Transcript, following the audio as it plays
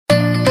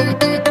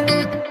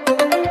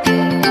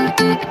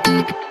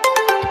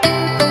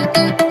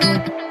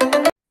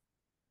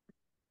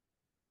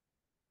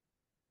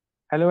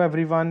Hello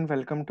everyone,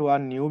 welcome to our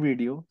new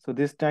video. So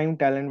this time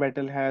Talent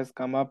Battle has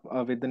come up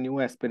with a new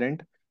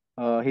aspirant.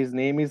 His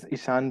name is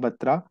Ishan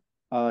Batra.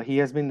 He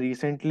has been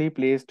recently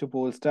placed to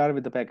Polestar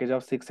with a package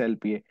of 6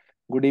 LPA.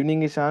 Good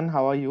evening Ishan,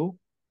 how are you?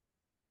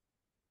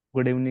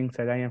 Good evening,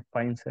 sir. I am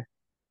fine, sir.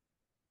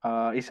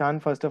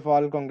 Ishan, first of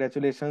all,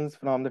 congratulations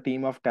from the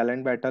team of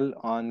Talent Battle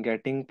on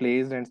getting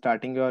placed and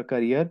starting your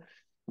career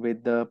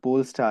with the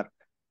Polestar.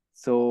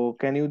 So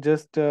can you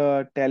just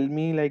tell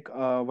me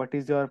what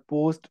is your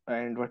post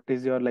and what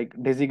is your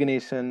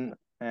designation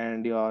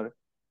and your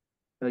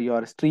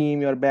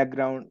stream, your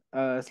background,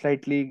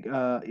 slightly,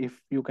 if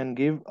you can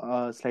give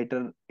a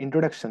slighter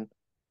introduction.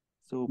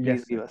 So please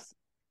Yes, give sir. us.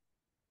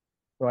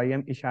 So I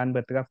am Ishan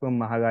Batra from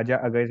Maharaja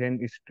Agrasen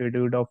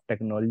Institute of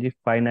Technology,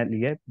 final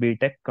year,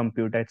 BTech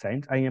Computer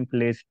Science. I am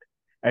placed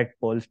at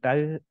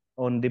Polestar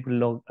on the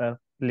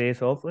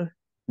place of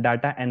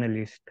data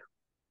analyst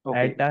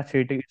Okay, at a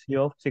CTC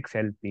of 6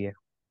 LPA.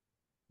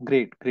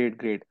 great, great,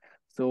 great.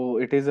 So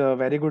it is a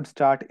very good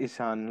start,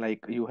 Ishan.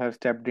 Like you have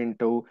stepped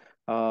into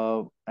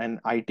an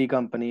IT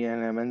company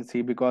and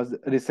MNC because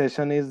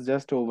recession is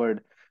just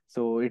over.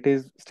 So it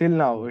is still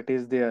now, Yes. it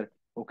is there.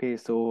 Okay,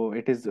 so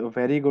it is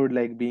very good.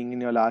 Like being in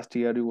your last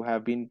year, you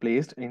have been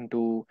placed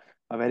into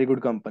a very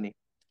good company.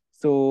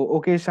 So,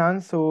 okay, Shan.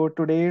 So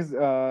today's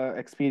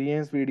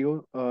experience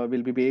video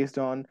will be based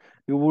on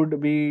you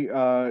would be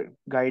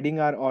guiding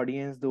our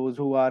audience, those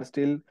who are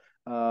still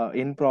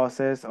in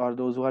process or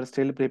those who are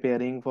still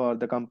preparing for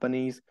the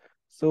companies.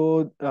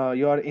 So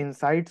your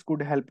insights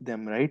could help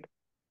them, right?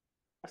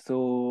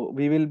 So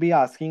we will be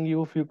asking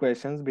you a few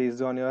questions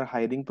based on your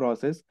hiring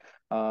process.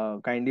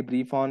 Kindly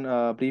brief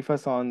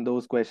us on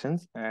those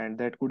questions, and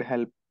that could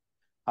help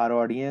our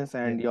audience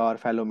Yes. and your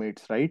fellow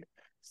mates, right?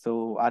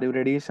 So are you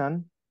ready,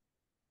 Shan?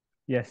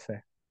 Yes,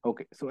 sir.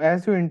 Okay, so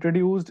as you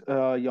introduced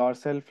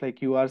yourself,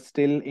 like you are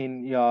still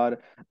in your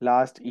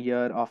last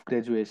year of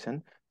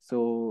graduation.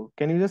 So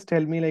can you just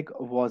tell me, like,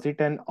 was it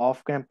an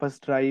off-campus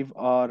drive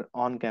or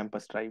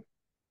on-campus drive?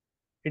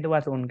 It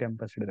was on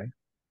campus drive.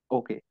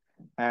 Okay,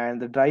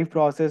 and the drive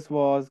process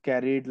was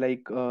carried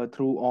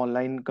through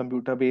online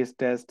computer-based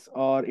tests,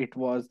 or it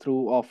was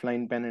through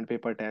offline pen and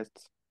paper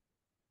tests?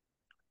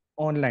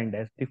 Online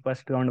test. The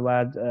first round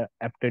was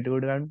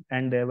aptitude round,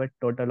 and there were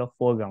total of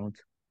 4 rounds.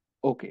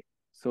 Okay,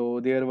 so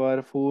there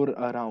were four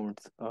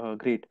rounds.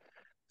 Great.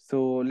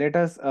 So let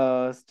us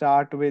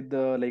start with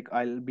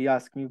I'll be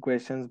asking you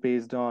questions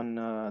based on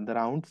the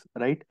rounds,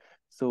 right?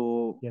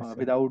 So Yes, sir.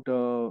 without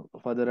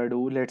further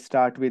ado, let's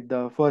start with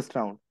the first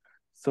round.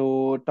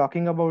 So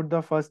talking about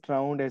the first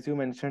round, as you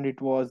mentioned, it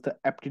was the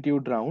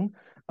aptitude round.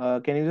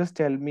 Can you just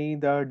tell me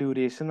the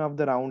duration of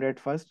the round at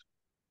first?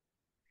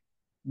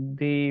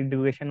 The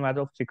duration was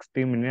of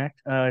 60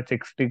 minutes,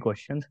 60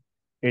 questions.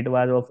 It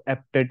was of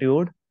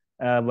aptitude,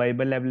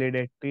 verbal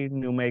ability,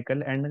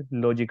 numerical, and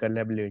logical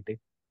ability.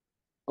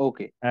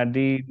 Okay.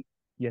 The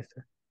Yes,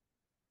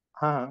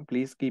 sir.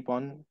 Please keep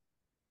on.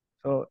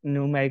 So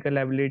numerical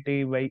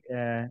ability by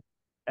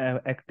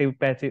active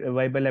passive,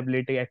 verbal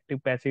ability,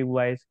 active passive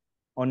wise.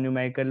 On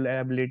numerical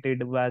ability,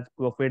 it was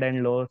profit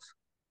and loss,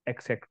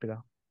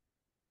 etc.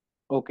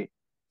 Okay.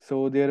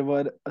 So there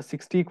were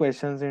 60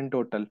 questions in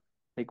total,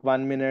 like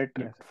 1 minute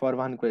Yes, for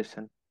one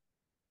question.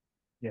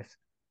 yes,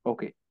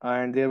 Okay.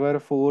 And there were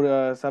four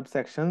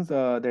subsections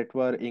that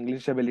were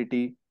English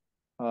ability,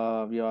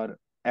 your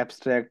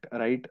abstract,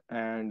 right,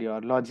 and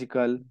your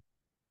logical.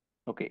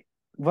 Okay.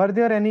 Were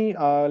there any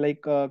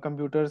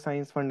computer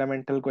science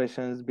fundamental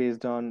questions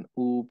based on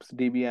OOPS,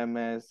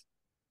 DBMS?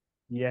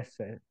 yes,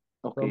 sir.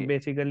 So Okay.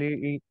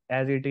 basically,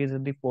 as it is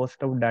the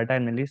post of data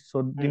analyst,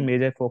 so the Hmm.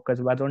 major focus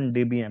was on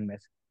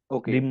DBMS. The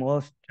Okay.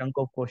 most chunk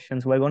of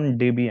questions were on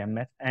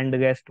DBMS, and the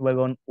rest were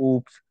on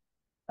OOPS,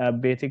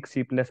 basic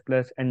C++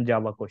 and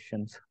Java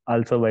questions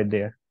also were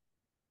there.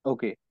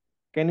 Okay.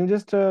 Can you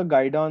just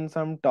guide on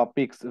some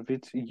topics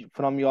which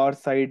from your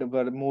side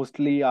were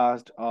mostly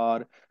asked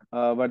or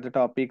were the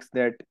topics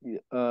that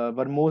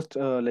were most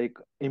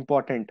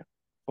important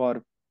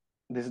for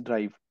this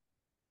drive,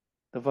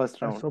 the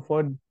first Uh, round? so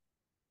for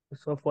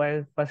so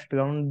for first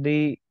round,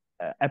 the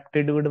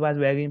aptitude was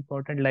very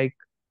important, like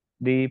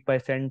the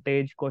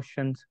percentage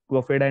questions,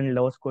 profit and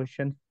loss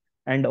questions,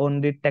 and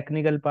on the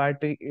technical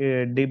part,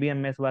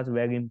 DBMS was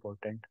very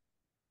important.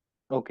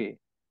 Okay.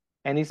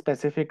 Any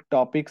specific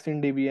topics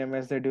in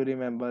DBMS that you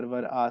remember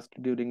were asked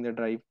during the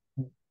drive?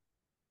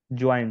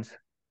 Joints,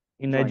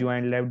 inner Joint.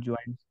 joint, left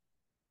joints,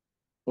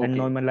 and Okay.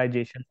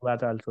 normalization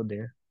was also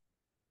there.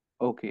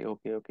 Okay.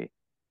 Okay. Okay.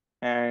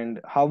 And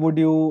how would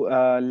you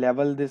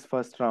level this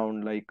first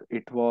round? Like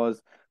it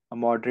was a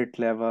moderate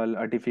level,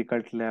 a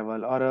difficult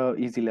level, or a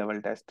easy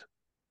level test?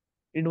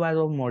 It was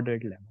of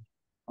moderate level.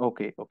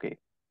 Okay. Okay.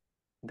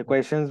 The Yes.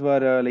 questions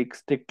were like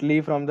strictly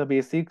from the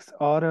basics,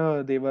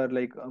 or they were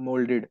like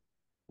molded.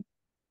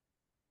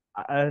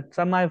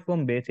 Some are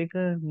from basic,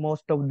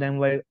 most of them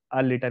were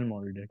a little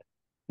molded.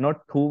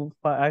 Not too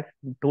far,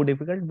 too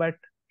difficult, but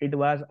it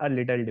was a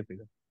little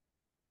difficult.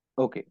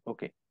 Okay.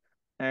 Okay.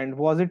 And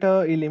was it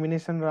a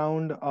elimination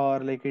round or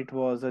like it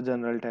was a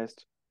general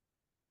test?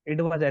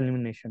 It was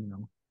elimination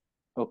round.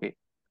 Okay.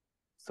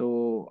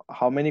 So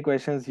how many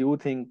questions you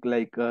think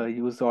like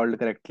you solved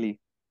correctly?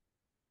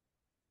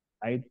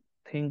 I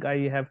think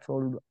I have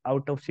solved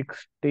out of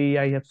 60,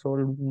 I have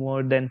solved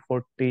more than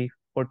 40,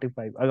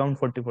 45, around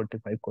 40,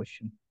 45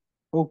 questions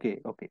Okay,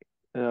 okay.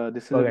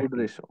 This is a good correctly.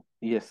 ratio.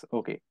 Yes,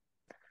 okay.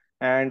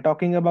 And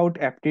talking about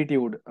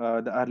aptitude,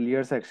 the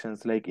earlier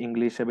sections like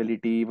English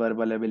ability,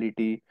 verbal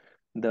ability,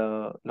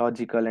 the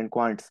logical and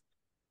quants.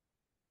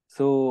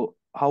 So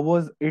how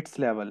was its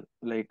level,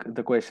 like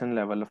the question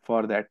level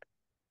for that?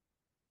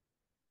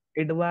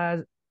 It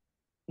was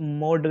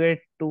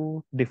moderate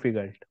to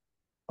difficult.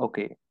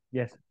 Okay.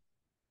 Yes.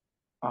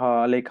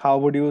 Like how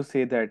would you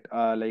say that?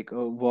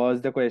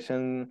 Was the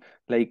question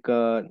like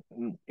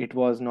it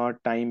was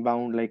not time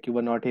bound, like you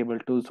were not able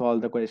to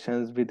solve the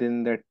questions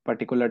within that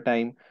particular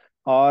time,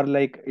 or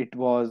like it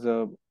was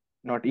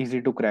not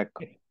easy to crack?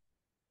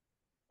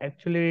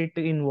 Actually, it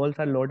involves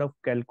a lot of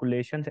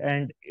calculations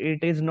and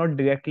it is not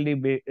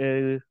directly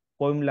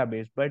formula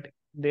based, but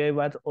there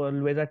was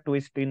always a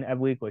twist in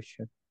every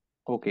question.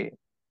 Okay,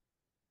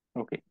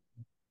 okay,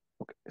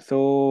 okay.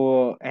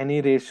 So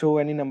any ratio,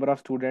 any number of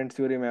students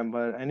you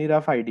remember, any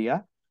rough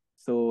idea?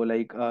 So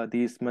like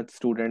these much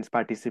students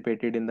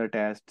participated in the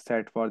test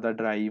set for the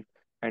drive,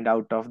 and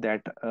out of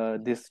that,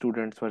 these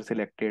students were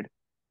selected.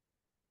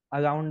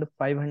 Around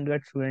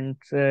 500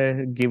 students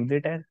give the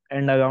test,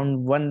 and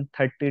around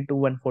 130 to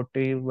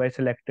 140 were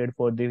selected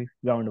for the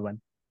round one,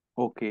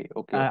 Okay,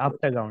 okay, okay,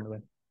 after round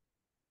one.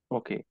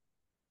 okay.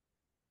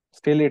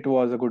 Still, it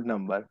was a good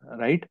number,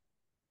 right?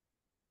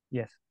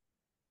 Yes.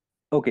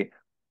 Okay.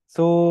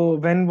 So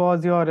when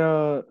was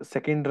your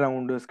second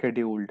round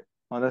scheduled?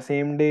 On the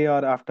same day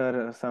or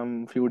after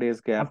some few days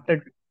gap?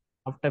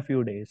 After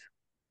few days.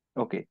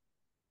 Okay.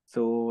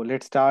 So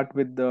let's start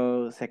with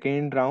the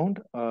second round.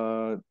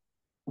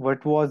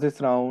 What was this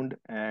round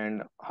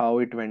and how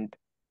it went?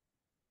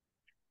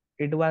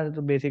 It was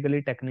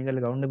basically technical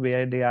round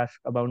where they ask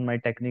about my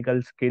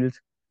technical skills,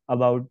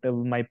 about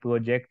my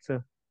projects,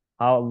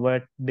 how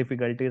what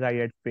difficulties I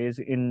had faced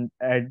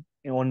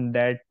on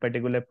that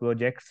particular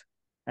projects,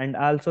 and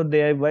also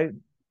there were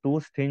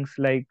those things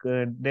like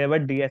there were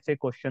DSA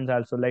questions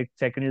also, like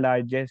second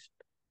largest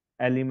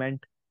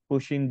element,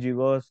 pushing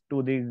zeros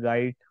to the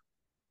right,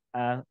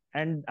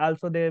 and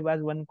also there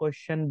was one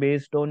question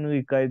based on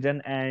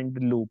recursion and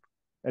loop,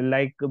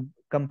 like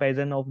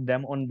comparison of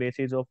them on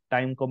basis of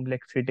time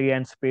complexity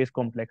and space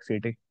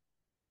complexity.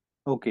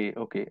 Okay,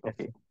 okay, Yes,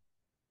 okay.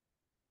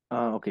 sir.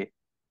 Okay.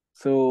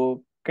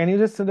 So can you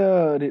just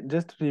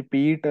just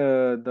repeat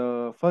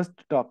the first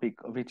topic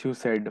which you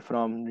said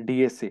from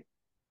DSA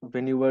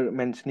when you were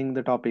mentioning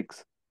the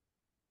topics?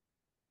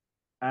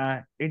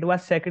 It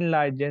was second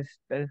largest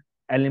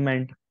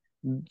element.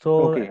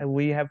 So Okay.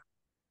 we have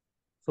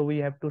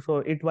to, so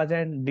it was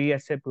an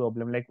DSA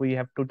problem. Like we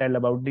have to tell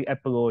about the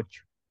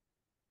approach.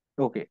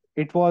 Okay.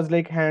 It was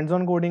like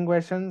hands-on coding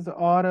questions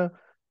or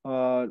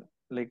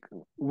like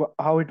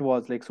how it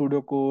was like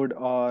pseudocode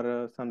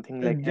or something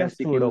like Just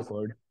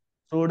MCQs.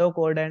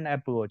 pseudocode and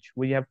approach.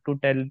 We have to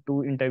tell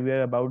to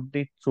interviewer about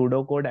the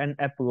pseudocode and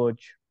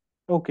approach.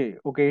 Okay.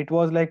 Okay. It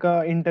was like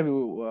a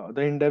interview.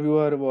 The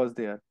interviewer was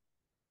there.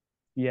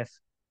 Yes,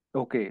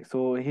 Okay.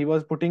 So he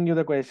was putting you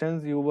the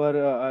questions. You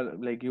were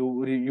like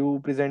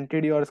you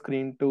presented your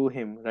screen to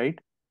him, right?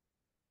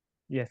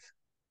 yes.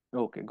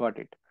 Okay. Got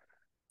it.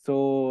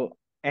 So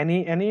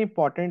any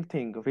important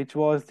thing which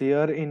was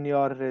there in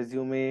your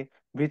resume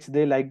which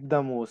they liked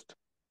the most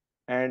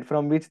and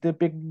from which they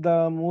picked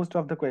the most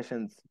of the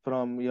questions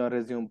from your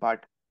resume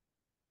part.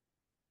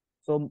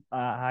 So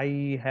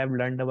I have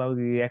learned about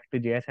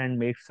React.js and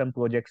made some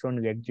projects on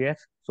React.js.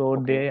 So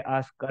Okay, they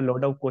ask a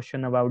lot of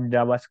question about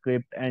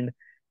JavaScript and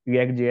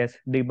React.js,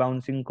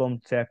 debouncing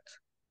concepts,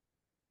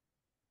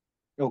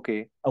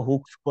 okay,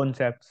 hooks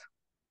concepts,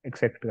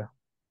 etc.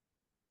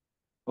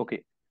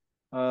 okay.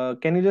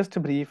 Can you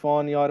just brief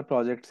on your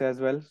projects as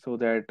well so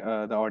that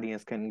the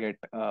audience can get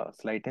a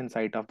slight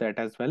insight of that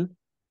as well?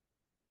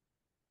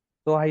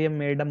 So I have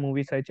made a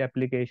movie search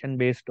application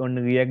based on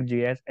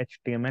React.js,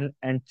 HTML,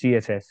 and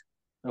CSS.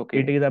 It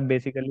Okay, is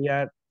basically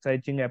a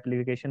searching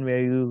application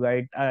where you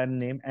write a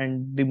name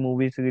and the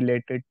movies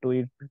related to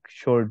it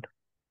showed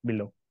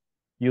below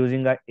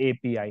using a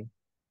API.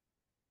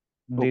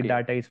 The okay,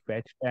 data is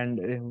fetched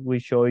and we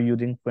show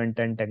using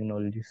front-end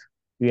technologies,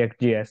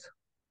 React.js,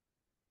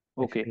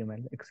 okay.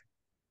 HTML, etc.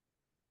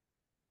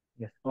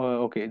 Yes.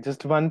 Okay.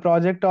 Just one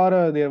project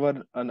or there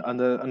were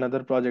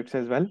another projects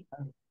as well?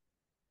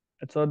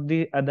 So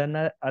the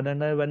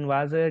other one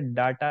was a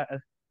data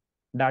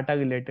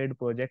related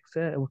projects,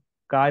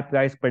 car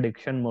price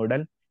prediction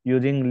model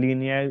using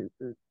linear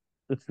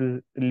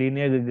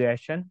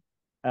regression,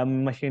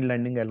 machine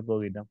learning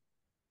algorithm.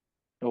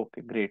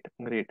 Okay, great,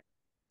 great.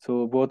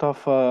 So both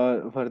of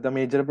were the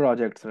major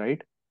projects,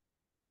 right?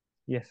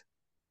 Yes.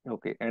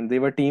 Okay, and they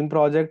were team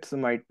projects,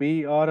 might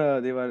be,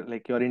 or they were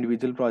like your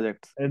individual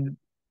projects. Uh,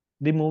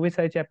 the movie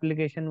search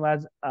application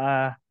was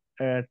a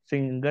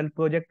single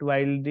project,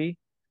 while the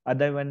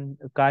other one,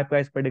 car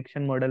price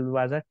prediction model,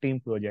 was a team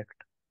project.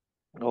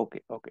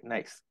 Okay, okay,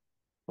 nice.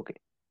 Okay.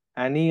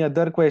 Any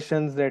other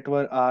questions that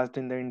were asked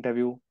in the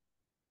interview?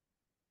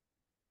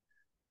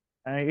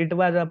 It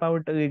was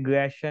about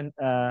recursion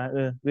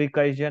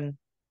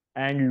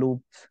and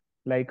loops,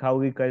 like how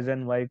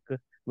recursion work,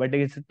 what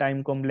is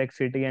time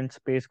complexity and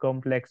space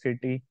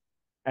complexity,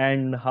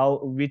 and how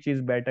which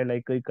is better,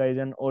 like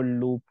recursion or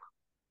loop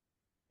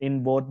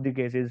in both the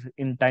cases,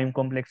 in time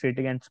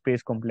complexity and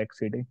space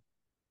complexity.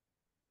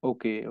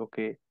 Okay,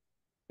 okay.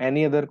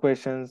 Any other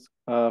questions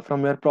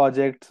from your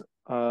projects?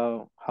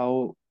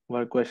 How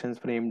were questions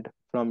framed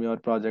from your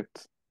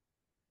projects?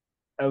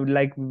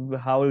 Like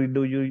how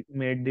do you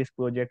made this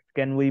project?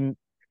 Can we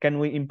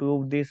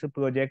improve this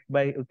project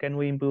by can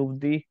we improve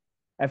the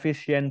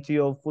efficiency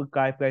of a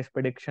car price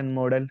prediction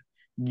model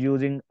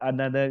using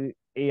another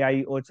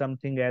AI or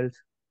something else?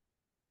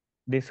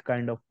 This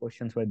kind of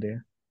questions were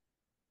there.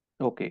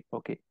 Okay,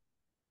 okay.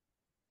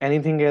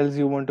 Anything else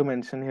you want to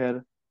mention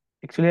here?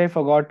 Actually, I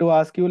forgot to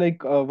ask you,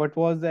 like, what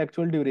was the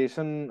actual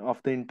duration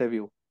of the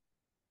interview?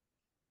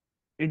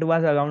 It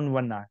was around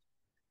 1 hour.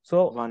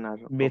 So 1 hour.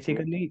 Okay,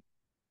 basically,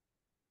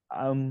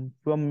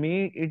 from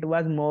me, it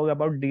was more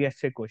about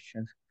DSA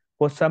questions.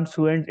 For some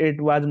students, it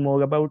was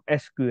more about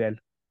SQL.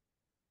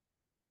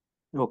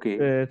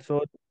 okay.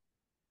 So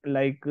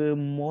like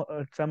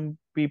some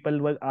people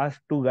were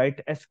asked to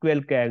write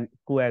SQL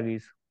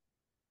queries,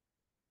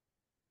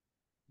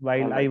 All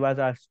while I right. was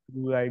asked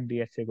to write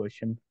DSA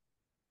question.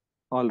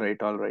 All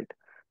right, all right.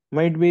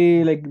 Might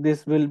be like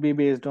this will be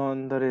based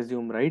on the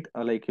resume, right?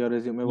 Like your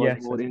resume was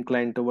Yes, sir. more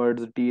inclined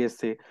towards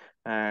DSA,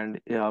 and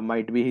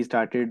might be he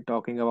started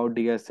talking about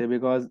DSA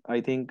because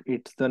I think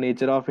it's the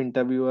nature of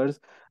interviewers.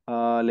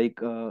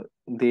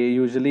 They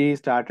usually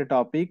start a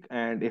topic,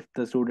 and if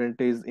the student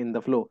is in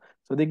the flow,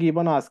 so they keep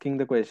on asking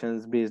the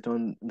questions based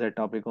on that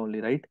topic only,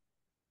 right?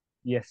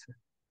 Yes, sir.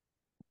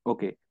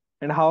 Okay.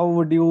 And how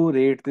would you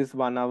rate this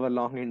 1 hour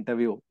long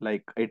interview?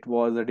 Like it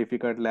was a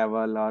difficult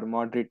level or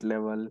moderate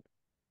level?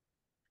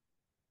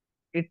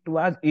 It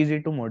was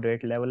easy to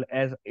moderate level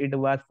as it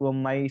was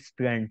from my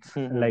strengths.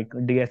 Mm-hmm. Like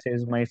DSA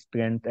is my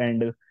strength,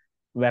 and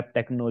web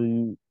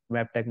technology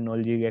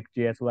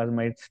XJS was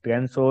my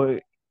strength. So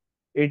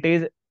it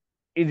is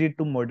easy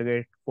to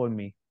moderate for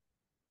me.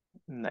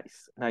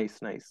 Nice, nice,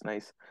 nice,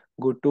 nice.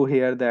 Good to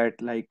hear that.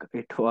 Like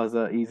it was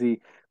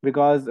easy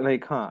because,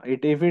 like,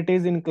 it if it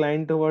is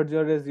inclined towards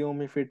your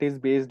resume, if it is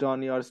based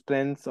on your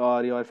strengths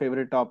or your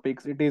favorite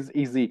topics, it is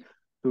easy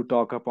to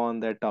talk upon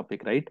that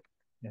topic, right?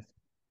 Yes.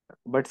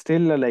 But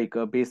still,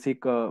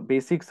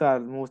 basics are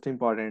most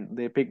important.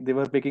 They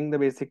were picking the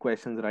basic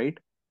questions, right?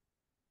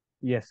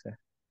 Yes, sir.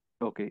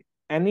 Okay.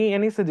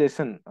 Any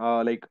suggestion?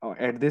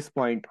 At this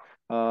point,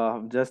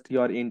 just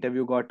your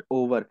interview got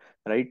over,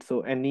 right?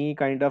 So any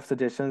kind of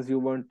suggestions you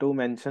want to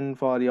mention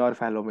for your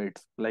fellow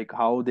mates, like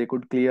how they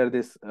could clear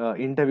this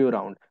interview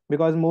round?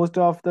 Because most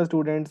of the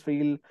students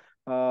feel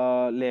they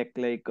are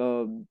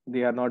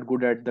not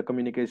good at the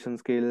communication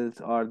skills,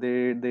 or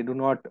they do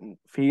not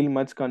feel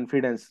much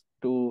confidence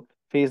to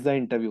face the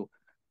interview.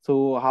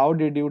 So how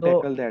did you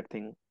So tackle that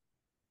thing?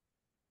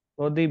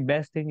 so the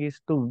best thing is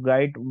to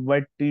write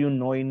what do you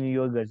know in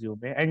your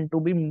resume, and to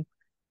be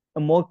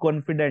more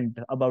confident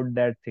about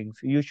that things.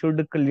 You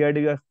should clear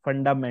your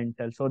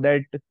fundamentals so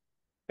that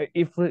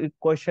if a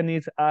question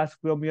is asked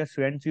from your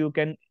friends, you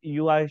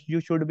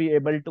should be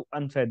able to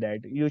answer that.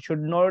 You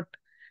should not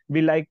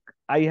be like,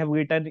 I have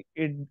written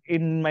it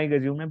in my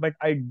resume but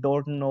I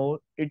don't know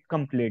it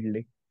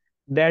completely.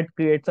 That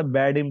creates a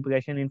bad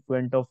impression in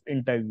front of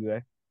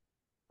interviewer.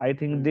 I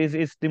think Hmm. this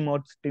is the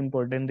most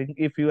important thing.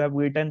 If you have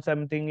written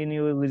something in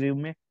your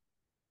resume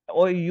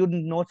or you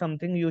know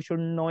something, you should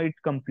know it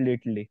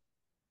completely.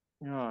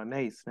 Yeah,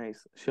 nice,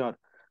 nice. Sure.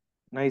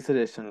 Nice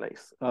suggestion,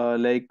 Likes.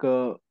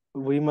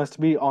 We must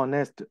be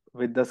honest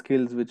with the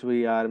skills which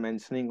we are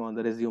mentioning on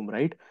the resume,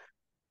 right?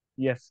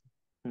 Yes.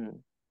 Hmm.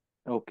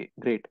 Okay,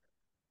 great.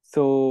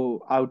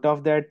 So out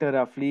of that,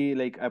 roughly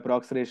like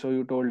approx ratio,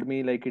 you told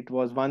me like it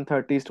was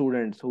 130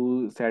 students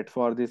who sat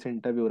for this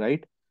interview,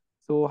 right?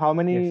 So how Yes,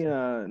 many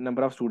sir.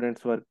 number of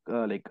students were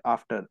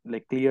after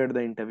like cleared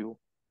the interview?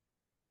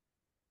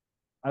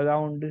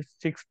 Around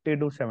 60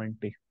 to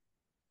 70.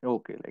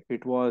 Okay, like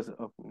it was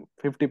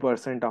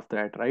 50% of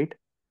that, right?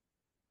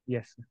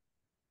 Yes.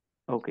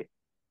 Okay.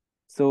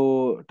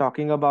 So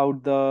talking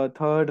about the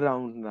third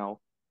round now.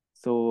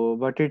 So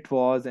what it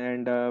was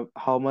and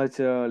how much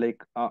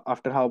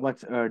after how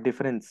much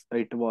difference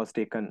it was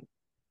taken.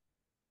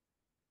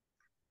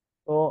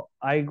 So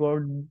I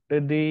got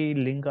the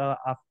link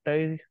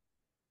after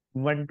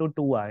 1 to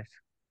 2 hours.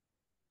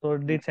 So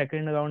the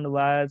second round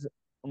was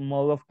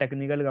more of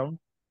technical round.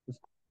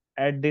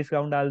 At this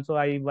round also,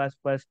 I was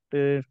first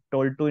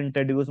told to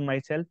introduce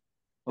myself,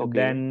 Okay,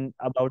 then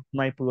about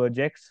my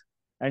projects,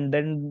 and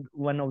then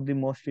one of the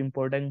most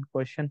important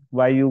question: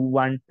 why you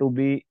want to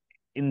be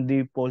in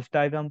the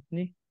Polestar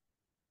company?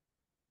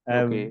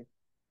 Um, okay,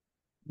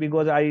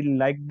 because I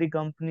like the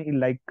company,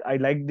 like I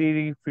like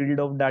the field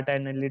of data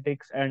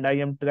analytics, and I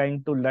am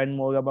trying to learn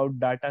more about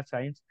data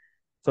science.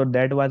 So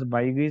that was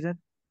my reason.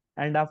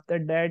 And after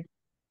that,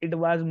 it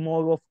was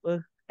more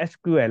of a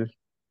SQL,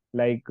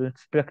 like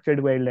structured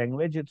query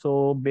language.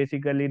 So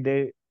basically,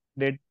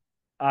 they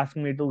ask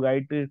me to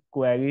write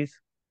queries,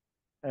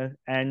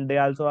 and they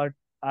also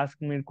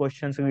ask me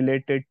questions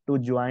related to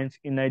joins,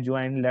 inner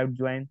join, left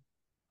join,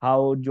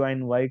 how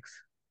join works,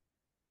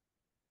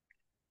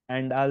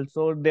 and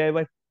also there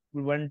were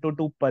 1 to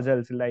 2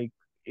 puzzles. Like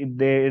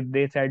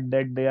they said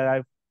that there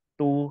are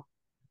two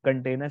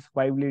containers,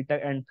 5 liter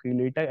and 3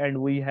 liter, and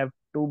we have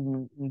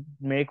to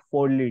make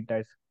 4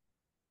 liters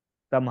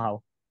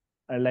somehow,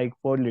 like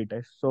 4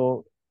 liters.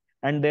 So,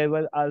 and there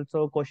were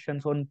also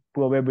questions on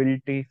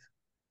probabilities.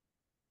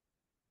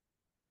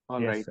 All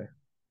Yes, right. sir.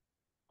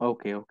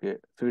 Okay, okay.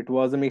 So it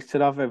was a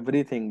mixture of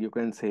everything, you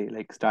can say,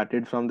 like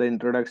started from the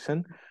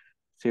introduction,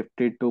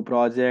 shifted to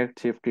project,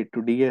 shifted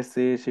to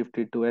DSA,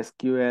 shifted to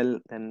SQL,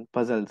 and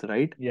puzzles,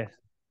 right? Yes,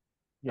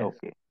 yes.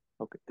 Okay,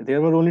 okay.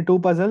 There were only two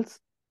puzzles?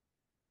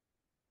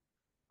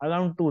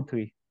 Around 2,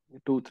 3.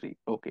 Two, three.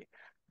 Okay. Yes.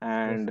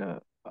 And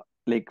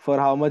like for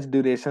how much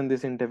duration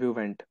this interview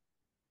went?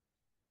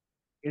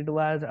 It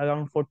was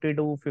around 40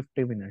 to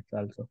 50 minutes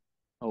also.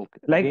 Okay.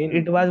 Like it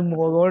Again, was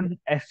more on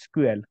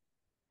SQL.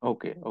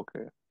 okay,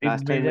 okay. The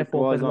Last time major it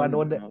was focus was on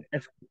on,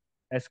 the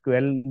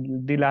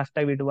SQL. The last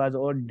time it was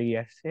on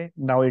DSA.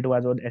 Now it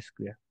was on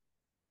SQL.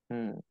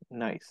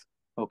 nice.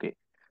 Okay.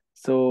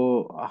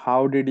 So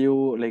how did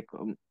you like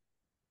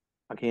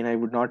again, I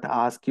would not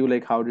ask you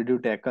like how did you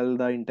tackle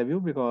the interview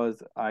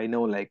because I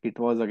know like it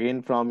was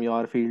again from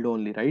your field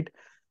only, right?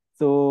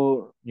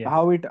 So Yes.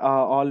 how it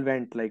all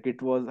went, like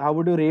it was, how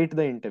would you rate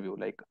the interview?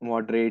 Like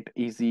moderate,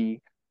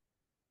 easy?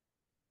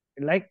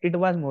 Like it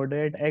was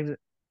moderate.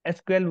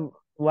 SQL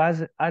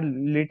was a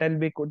little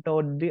bit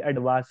on the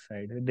advanced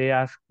side. They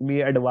asked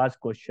me advanced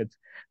questions.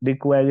 The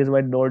queries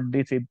were not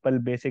the simple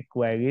basic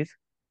queries,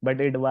 but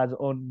it was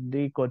on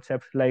the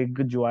concepts like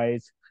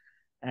joins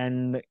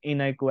and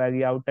inner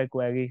query, outer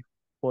query,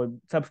 for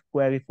sub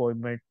query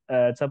format,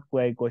 sub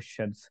query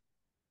questions.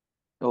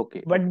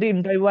 Okay, But okay,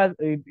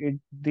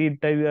 the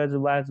interviewers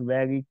was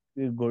very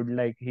good.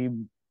 Like he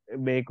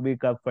make me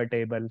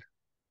comfortable.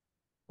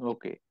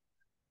 okay,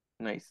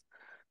 nice.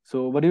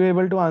 So were you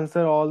able to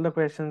answer all the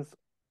questions?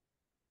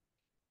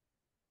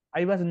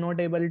 I was not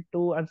able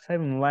to answer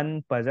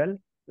one puzzle.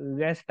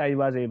 Rest I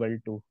was able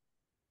to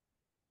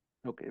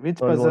Okay, which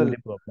solve all puzzle? the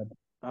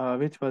problem.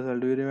 Which puzzle?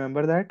 Do you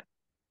remember that?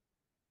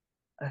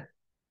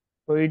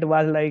 So it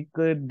was like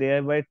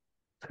there were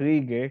 3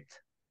 gates,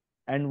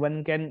 and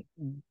one can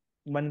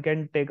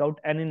take out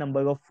any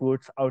number of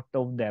fruits out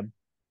of them.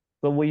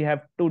 So we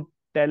have to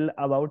tell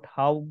about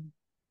how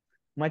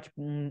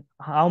maximum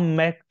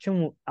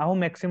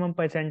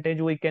percentage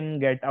we can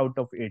get out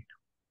of it.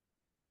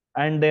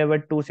 And there were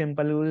two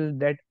simple rules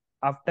that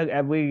after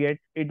every gate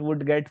it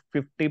would get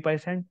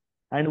 50%,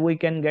 and we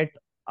can get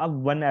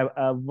one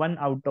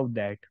out of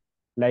that.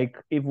 Like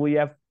if we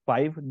have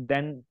 5,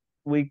 then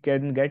we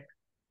can get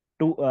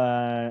two.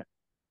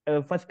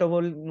 First of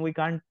all, we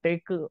can't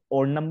take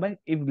odd number.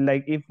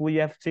 If we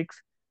have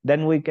 6,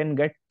 then we can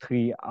get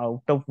 3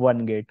 out of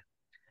one gate,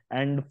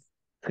 and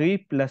 3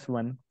 plus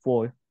 1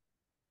 4.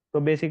 So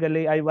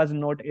basically I was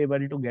not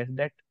able to guess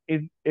that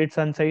its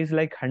answer is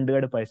like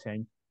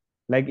 100%.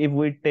 Like if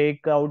we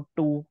take out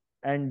 2,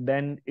 and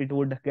then it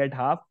would get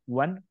half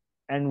 1,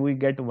 and we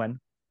get 1.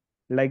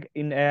 Like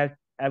in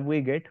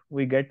every get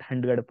we get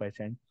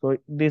 100%. So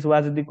this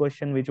was the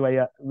question which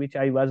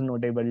I was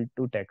not able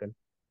to tackle.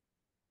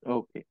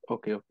 Okay,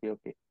 okay, okay,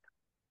 okay.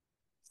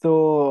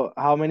 So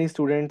how many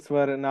students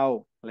were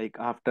now like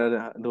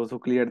after those who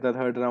cleared the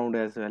third round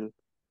as well?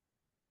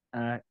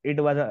 It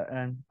was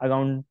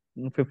around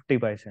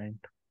 50%,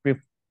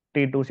 50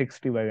 to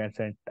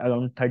 60%,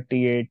 around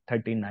 38,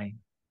 39.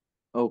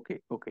 Okay,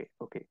 okay,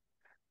 okay.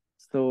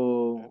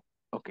 So,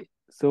 okay.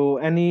 So,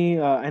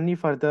 any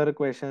further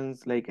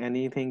questions, like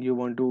anything you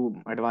want to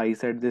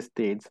advise at this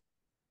stage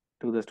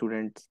to the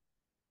students?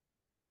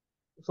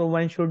 So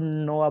one should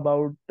know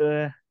about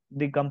the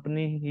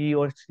company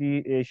she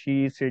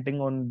is sitting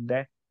on,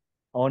 that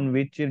on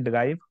which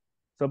drive.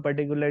 So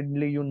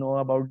particularly you know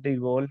about the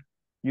role.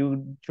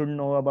 You should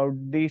know about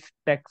the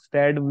tech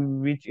stack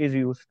which is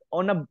used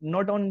on a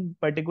not on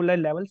particular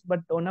levels,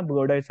 but on a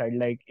broader side.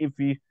 Like if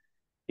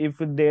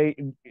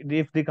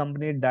the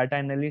company is data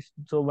analyst,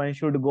 so one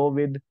should go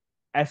with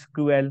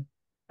SQL,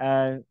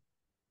 uh,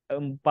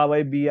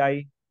 Power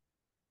BI.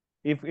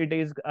 If it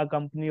is a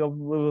company of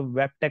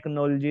web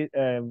technology,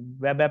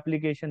 web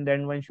application,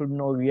 then one should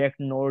know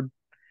React, Node,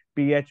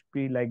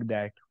 PHP, like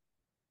that.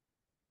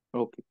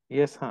 Okay.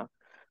 Yes, huh.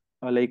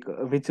 Like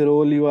which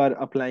role you are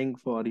applying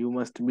for, you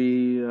must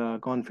be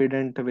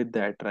confident with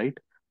that, right?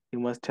 You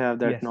must have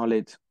that Yes,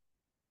 knowledge.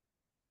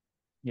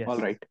 All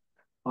yes, right.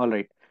 All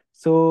right.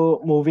 So,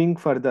 moving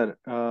further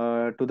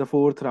to the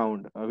fourth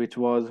round, which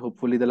was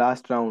hopefully the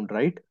last round,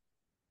 right?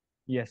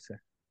 yes, sir.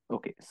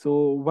 Okay.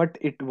 So, what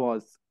it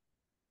was?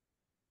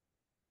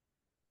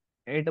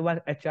 It was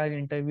HR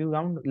interview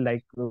round,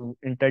 like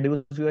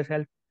introduce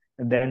yourself,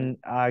 then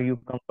Hmm. are you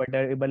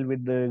comfortable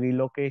with the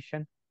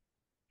relocation,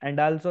 and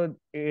also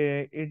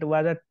it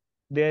was a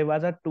there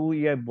was a 2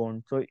 year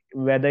bond. So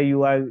whether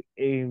you are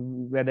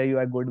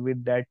good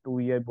with that 2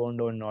 year bond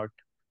or not,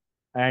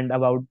 and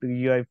about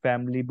your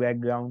family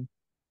background,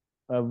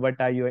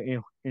 what are your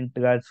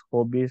interests,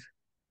 hobbies,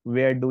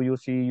 where do you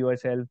see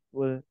yourself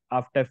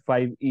after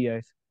 5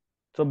 years.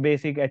 So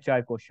basic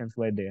HR questions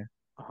were there.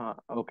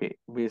 Okay,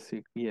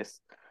 basic,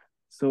 yes.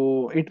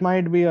 So it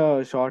might be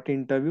a short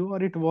interview,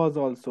 or it was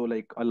also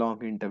like a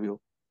long interview.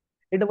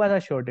 It was a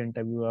short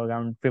interview,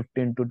 around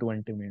 15 to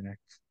 20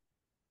 minutes.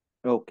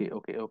 Okay,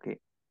 okay, okay.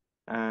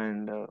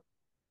 And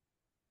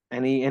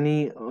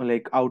any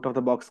like out of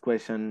the box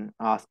question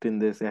asked in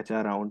this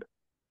HR round?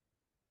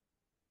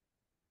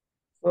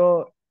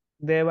 So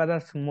there was a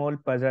small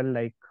puzzle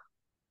like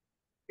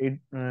it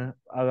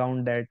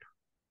around that,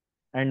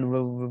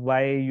 and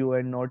why you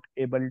are not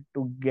able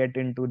to get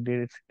into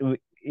this.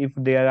 If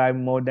there are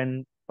more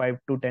than 5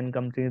 to 10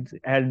 companies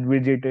has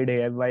visited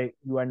here, why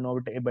you are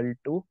not able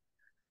to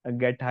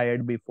get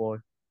hired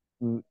before.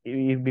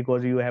 If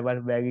because you have a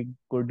very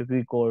good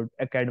record,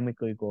 academic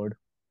record.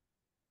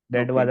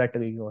 That was Okay. a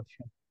trick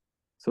question.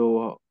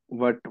 So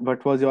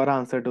what was your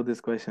answer to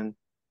this question?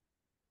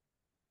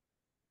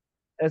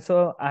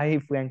 So I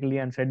frankly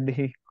answered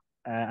the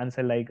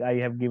answer like I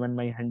have given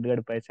my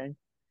 100%.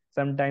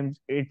 Sometimes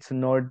it's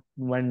not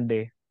one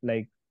day.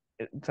 Like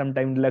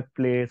sometimes luck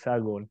plays a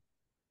role.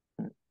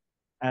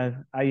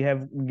 I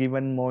have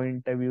given more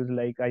interviews.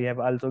 Like I have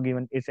also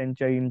given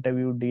essential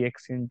interview,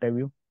 DX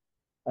interview.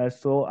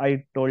 So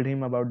I told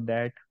him about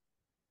that.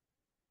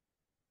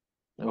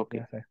 Okay.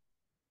 Yes, sir.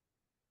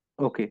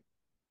 Okay.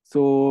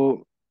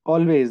 So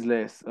always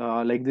less.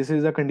 Like this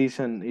is a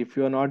condition. If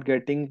you are not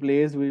getting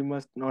plays, we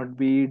must not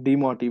be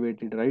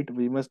demotivated, right?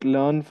 We must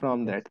learn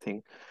from Yes, that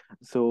thing.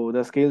 So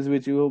the skills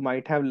which you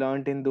might have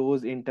learned in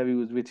those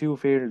interviews, which you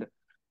failed,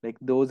 like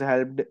those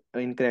helped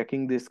in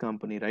cracking this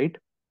company, right?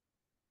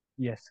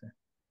 yes, sir.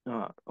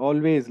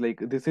 Always like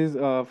this is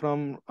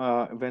from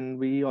when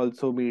we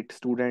also meet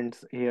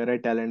students here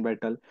at Talent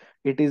Battle.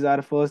 It is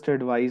our first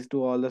advice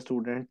to all the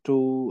students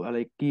to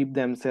like keep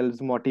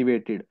themselves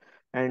motivated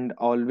and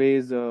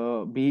always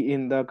be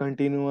in the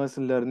continuous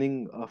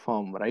learning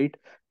form, right?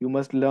 You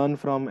must learn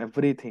from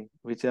everything,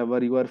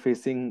 whichever you are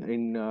facing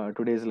in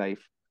today's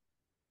life.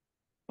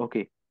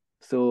 Okay,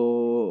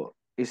 so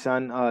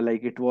Ishan,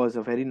 like it was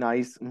a very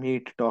nice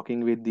meet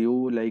talking with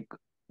you. Like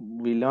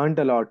we learned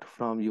a lot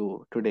from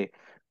you today,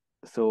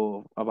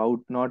 so about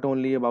not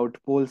only about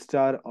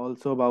Polestar,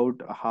 also about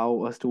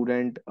how a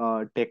student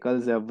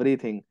tackles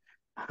everything,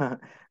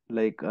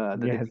 like the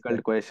Yes, sir.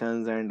 difficult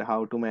questions and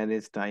how to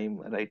manage time,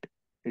 right?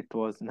 It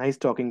was nice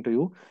talking to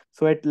you.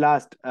 So at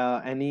last,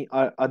 any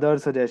other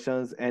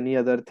suggestions, any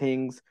other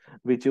things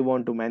which you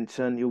want to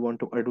mention, you want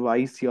to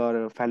advise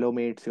your fellow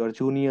mates, your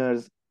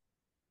juniors,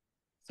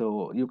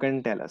 so you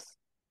can tell us.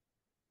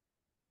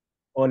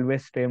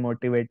 Always stay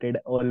motivated,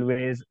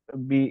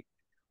 be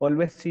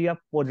always see a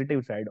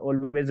positive side,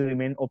 always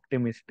remain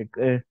optimistic.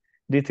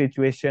 These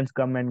situations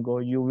come and go,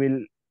 you will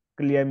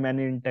clear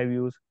many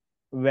interviews,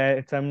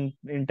 where some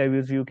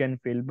interviews you can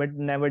fail, but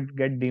never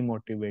get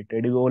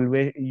demotivated.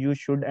 You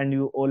should, and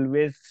you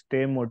always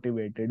stay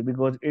motivated,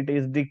 because it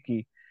is the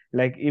key.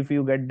 Like if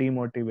you get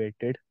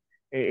demotivated,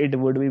 it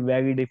would be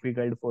very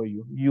difficult for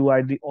you. You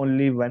are the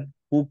only one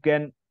who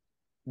can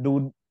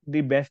do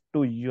the best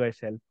to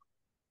yourself.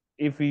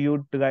 If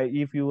you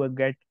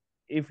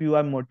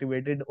are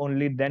motivated,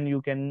 only then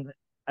you can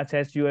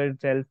assess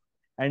yourself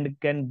and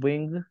can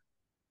bring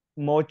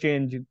more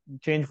change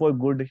for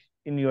good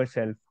in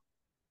yourself.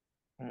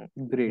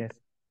 Great. Yes.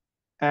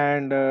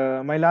 And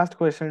my last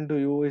question to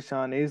you,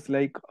 Ishan, is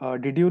like,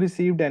 did you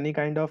received any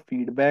kind of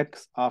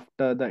feedbacks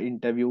after the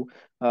interview,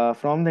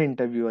 from the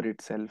interviewer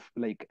itself,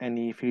 like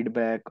any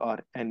feedback or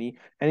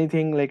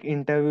anything like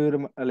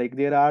interviewer, like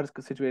there are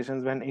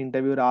situations when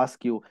interviewer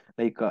ask you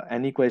like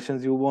any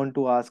questions you want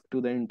to ask to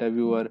the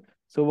interviewer.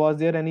 So was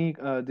there any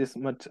this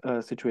much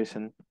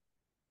situation?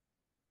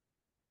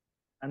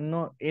 And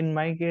no, in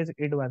my case,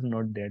 it was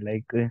not there.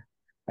 Like,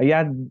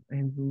 yeah,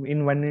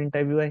 in one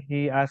interview,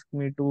 he asked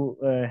me to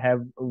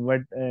have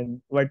what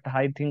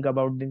I think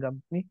about the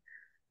company.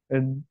 Uh,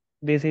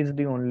 this is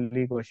the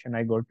only question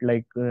I got.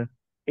 Like,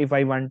 if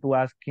I want to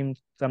ask him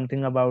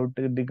something about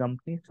the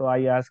company, so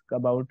I ask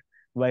about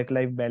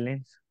work-life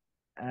balance.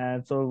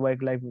 So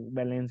work-life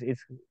balance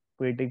is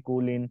pretty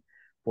cool in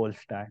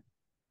Polestar.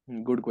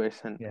 Good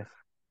question. Yes.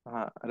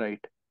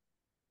 Right.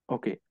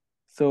 Okay.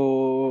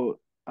 So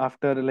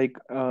after like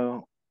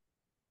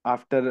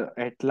after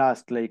at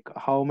last, like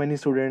how many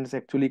students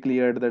actually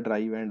cleared the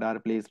drive and are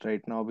placed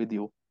right now with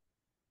you?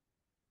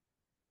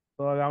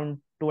 So around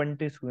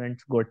 20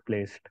 students got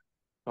placed.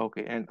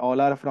 Okay, and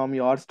all are from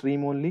your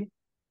stream only?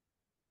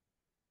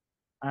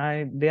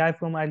 They are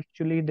from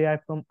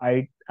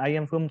I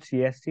am from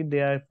CSC.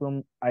 They are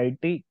from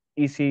IT,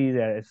 EC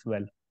as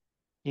well.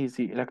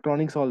 Easy.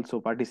 Electronics also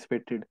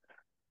participated.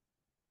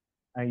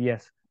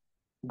 Yes.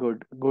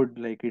 Good, good.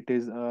 Like it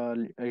is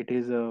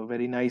a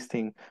very nice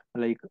thing.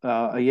 Like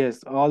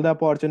yes, all the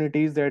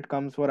opportunities that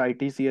comes for IT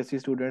CSC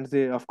students,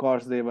 they of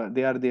course they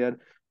are there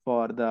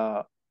for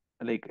the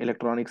like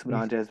electronics Yes.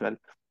 branch as well.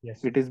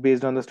 Yes, It sir. is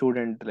based on the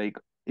student. Like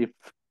if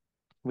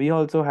we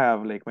also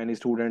have like many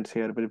students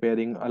here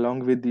preparing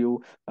along with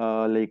you,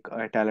 like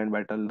a talent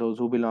battle, those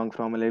who belong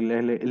from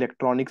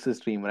electronics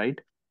stream, right?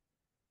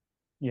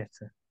 Yes,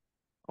 sir.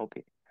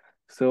 Okay.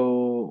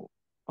 So,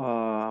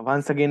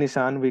 once again,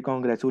 Ishan, we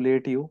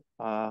congratulate you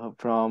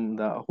from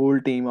the whole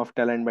team of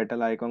Talent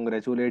Battle. I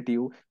congratulate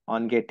you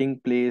on getting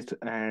placed,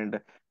 and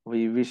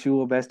we wish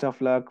you best of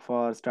luck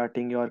for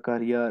starting your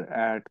career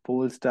at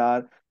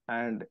Polestar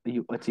and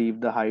you achieve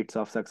the heights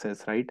of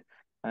success, right?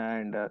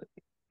 And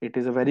it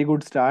is a very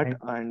good start, Thank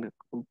and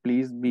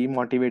please be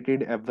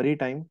motivated every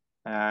time.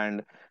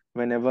 And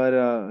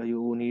whenever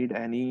you need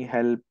any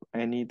help,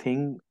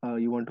 anything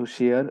you want to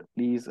share,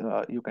 please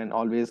you can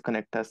always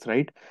connect us,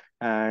 right?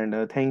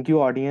 And thank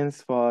you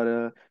audience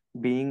for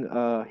being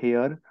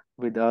here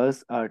with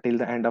us till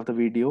the end of the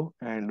video,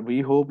 and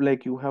we hope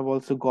like you have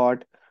also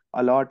got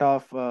a lot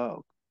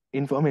of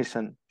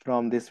information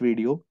from this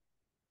video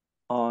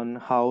on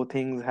how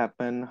things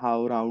happen,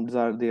 how rounds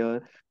are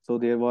there. So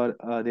there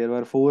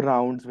were 4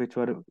 rounds which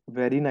were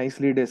very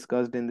nicely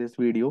discussed in this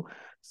video.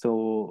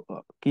 So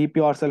keep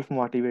yourself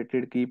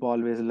motivated, keep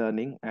always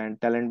learning, and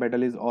Talent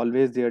Battle is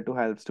always there to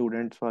help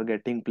students for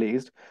getting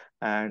placed.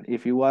 And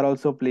if you are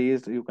also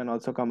placed, you can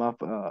also come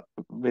up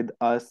with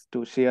us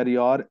to share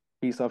your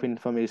piece of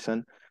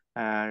information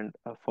and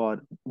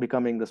for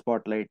becoming the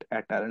spotlight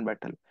at Talent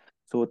Battle.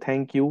 So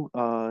thank you,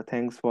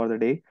 thanks for the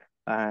day,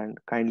 and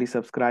kindly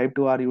subscribe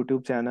to our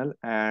YouTube channel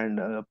and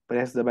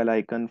press the bell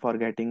icon for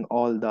getting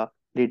all the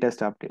latest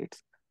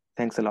updates.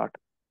 Thanks a lot.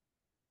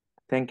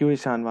 Thank you,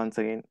 Ishan, once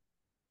again.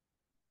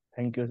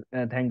 thank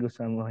you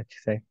so much,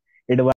 sir. It was